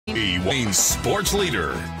Wayne's sports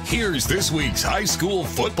leader. Here's this week's high school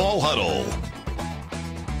football huddle.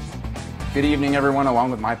 Good evening, everyone.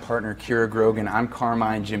 Along with my partner, Kiera Grogan, I'm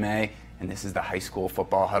Carmine Gemei, and this is the high school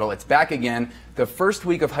football huddle. It's back again, the first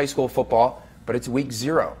week of high school football, but it's week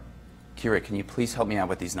 0. Kiera, can you please help me out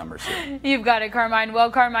with these numbers here? You've got it, Carmine.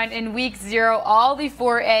 Well, Carmine, in week 0, all the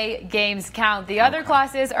 4A games count. The other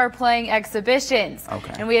classes are playing exhibitions.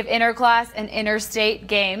 And we have interclass and interstate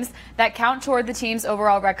games that count toward the team's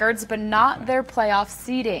overall records, but not their playoff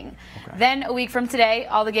seeding. Then a week from today,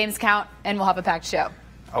 all the games count, and we'll have a packed show.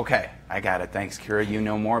 Okay, I got it. Thanks, Kiera. You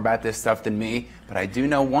know more about this stuff than me, but I do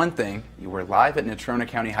know one thing. You were live at Natrona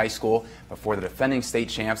County High School before the defending state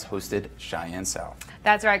champs hosted Cheyenne South.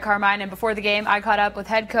 That's right, Carmine. And before the game, I caught up with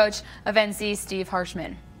head coach of NC, Steve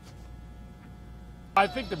Harshman. I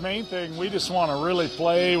think the main thing, we just want to really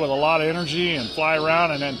play with a lot of energy and fly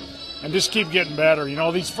around and just keep getting better. You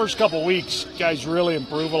know, these first couple weeks, guys really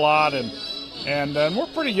improve a lot, and we're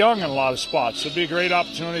pretty young in a lot of spots. So it'd be a great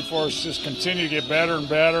opportunity for us to just continue to get better and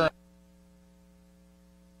better.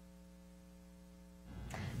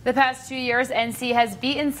 The past 2 years, NC has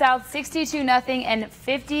beaten South 62-0 and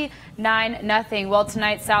 59-0. Well,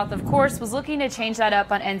 tonight, South, of course, was looking to change that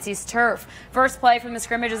up on NC's turf. First play from the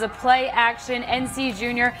scrimmage is a play-action NC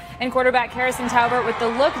junior and quarterback Harrison Taubert with the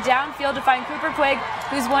look downfield to find Cooper Quigg,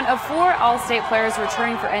 who's one of 4 All-State players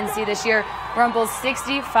returning for NC this year, rumbles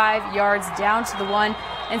 65 yards down to the 1,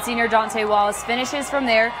 and senior Dante Wallace finishes from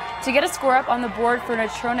there to get a score up on the board for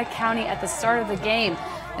Natrona County at the start of the game.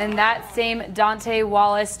 And that same Dante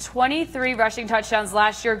Wallace, 23 rushing touchdowns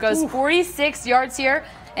last year, goes 46 yards here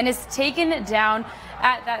and is taken down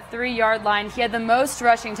at that 3-yard line. He had the most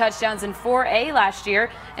rushing touchdowns in 4A last year,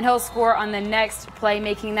 and he'll score on the next play,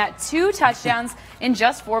 making that 2 touchdowns in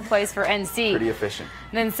just 4 plays for NC. Pretty efficient.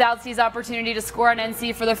 And then South sees opportunity to score on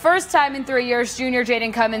NC for the first time in 3 years. Junior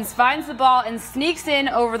Jaden Cummins finds the ball and sneaks in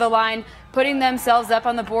over the line, putting themselves up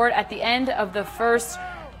on the board at the end of the first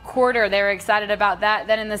quarter. They were excited about that.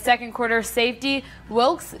 Then in the second quarter, safety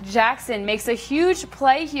Wilkes Jackson makes a huge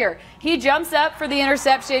play here. He jumps up for the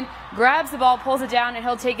interception, grabs the ball, pulls it down, and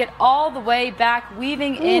he'll take it all the way back,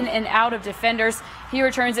 weaving in and out of defenders. He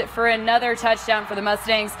returns it for another touchdown for the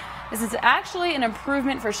Mustangs. This is actually an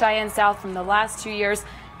improvement for Cheyenne South from the last 2 years,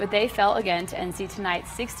 but they fell again to NC tonight,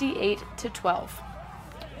 68-12.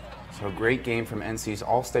 So a great game from NC's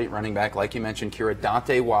All-State running back, like you mentioned, Kiera,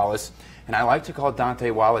 Dante Wallace. And I like to call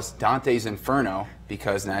Dante Wallace Dante's Inferno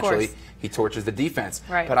because naturally he tortures the defense.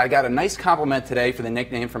 But I got a nice compliment today for the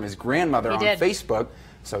nickname from his grandmother on Facebook.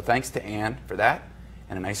 So thanks to Ann for that,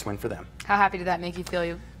 and a nice win for them. How happy did that make you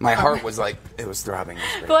feel? My heart was like, it was throbbing.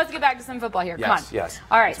 But let's get back to some football here. Come on. Yes.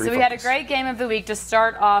 All right, so we had a great game of the week to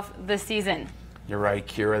start off the season. You're right,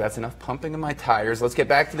 Kiera. That's enough pumping of my tires. Let's get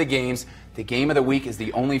back to the games. The game of the week is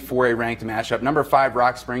the only 4A ranked matchup. Number 5,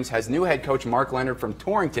 Rock Springs, has new head coach Mark Leonard from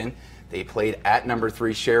Torrington. They played at number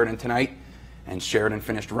 3, Sheridan, tonight. And Sheridan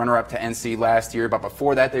finished runner-up to NC last year. But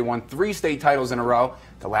before that, they won 3 state titles in a row.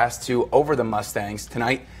 The last 2 over the Mustangs.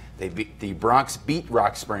 Tonight, the Bronx beat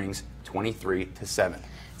Rock Springs 23-7.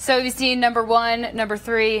 So we've seen number 1, number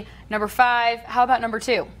 3, number 5. How about number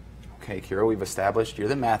 2? Okay, Kiera, we've established you're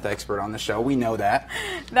the math expert on the show. We know that.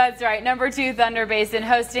 That's right. Number 2, Thunder Basin,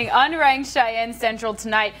 hosting unranked Cheyenne Central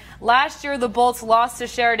tonight. Last year, the Bolts lost to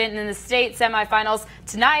Sheridan in the state semifinals.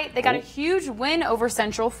 Tonight, they got a huge win over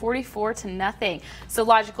Central, 44-0. So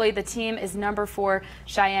logically, the team is number 4,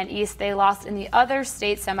 Cheyenne East. They lost in the other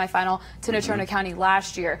state semifinal to Natrona County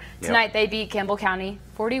last year. Tonight, they beat Campbell County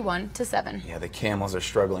 41-7. Yeah, the Camels are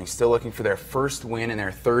struggling, still looking for their first win in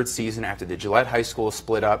their 3rd season after the Gillette High School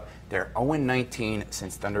split up. They're 0-19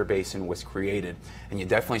 since Thunder Basin was created. And you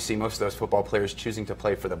definitely see most of those football players choosing to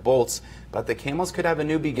play for the Bolts. But the Camels could have a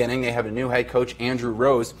new beginning. They have a new head coach, Andrew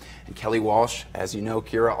Rose. And Kelly Walsh, as you know,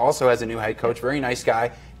 Kiera, also has a new head coach, very nice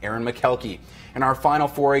guy, Aaron McKelkey. In our final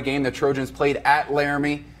 4A game, the Trojans played at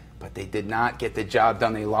Laramie, but they did not get the job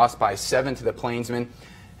done. They lost by 7 to the Plainsmen.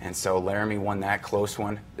 And so Laramie won that close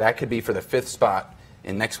one. That could be for the 5th spot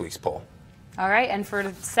in next week's poll. All right, and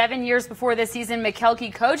for 7 years before this season,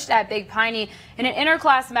 McKelkey coached at Big Piney in an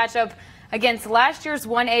interclass matchup against last year's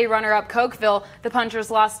 1A runner-up Cokeville. The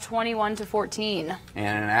Punchers lost 21-14.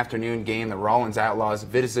 And in an afternoon game, the Rawlins Outlaws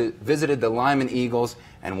visited the Lyman Eagles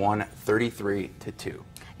and won 33-2.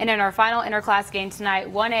 And in our final interclass game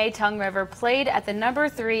tonight, 1A Tongue River played at the number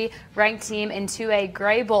 3 ranked team in 2A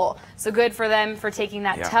Gray Bowl. So good for them for taking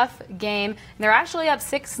that tough game. And they're actually up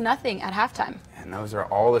 6-0 at halftime. And those are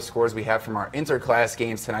all the scores we have from our interclass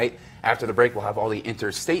games tonight. After the break, we'll have all the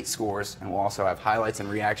interstate scores, and we'll also have highlights and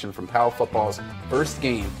reaction from Powell football's first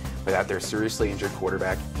game without their seriously injured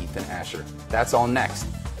quarterback, Ethan Asher. That's all next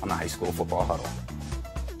on the High School Football Huddle.